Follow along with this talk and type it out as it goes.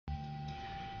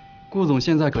顾总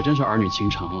现在可真是儿女情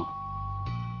长啊，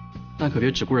但可别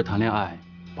只顾着谈恋爱，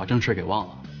把正事给忘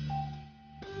了。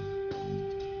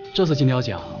这次金雕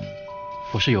奖，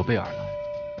我是有备而来。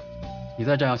你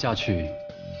再这样下去，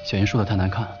小言说的太难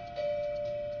看。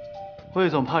魏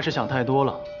总怕是想太多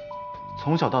了，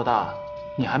从小到大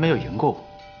你还没有赢过我。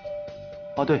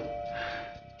哦对，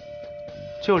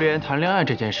就连谈恋爱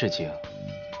这件事情，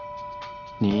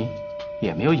你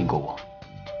也没有赢过我。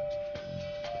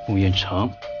穆彦成，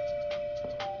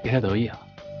别太得意啊！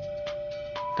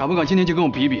敢不敢今天就跟我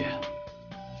比比？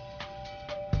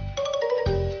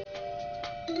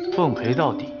奉陪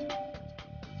到底。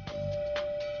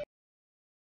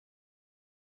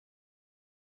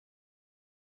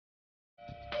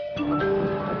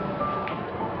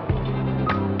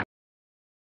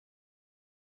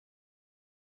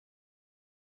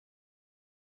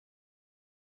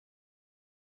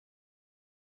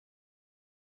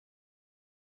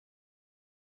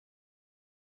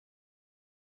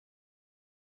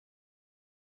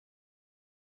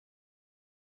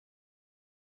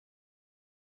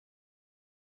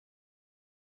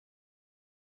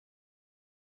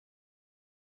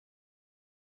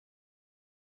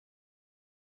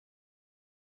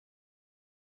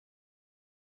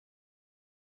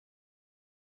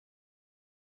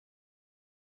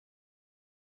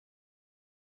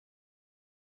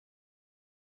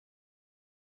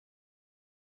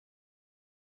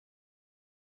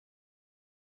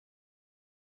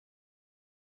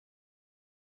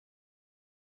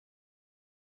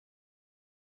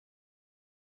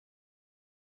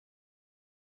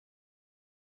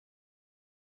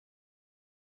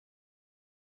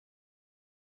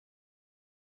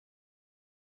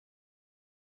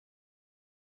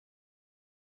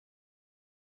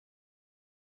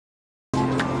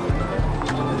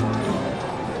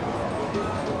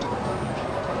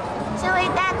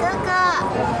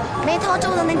没头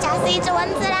猪都能夹死一只蚊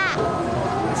子啦！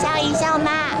笑一笑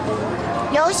嘛，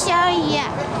游戏而已，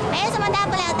没什么大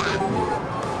不了的。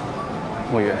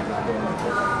墨月，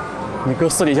你哥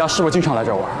私底下是不是经常来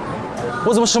这玩？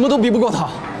我怎么什么都比不过他？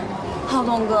浩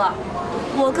东哥，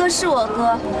我哥是我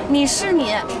哥，你是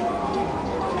你，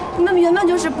你们原本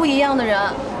就是不一样的人。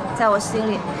在我心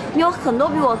里，你有很多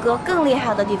比我哥更厉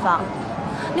害的地方，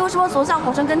你为什么总想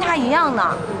活成跟他一样呢？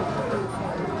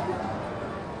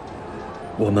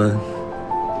我们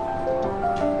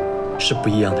是不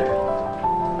一样的人。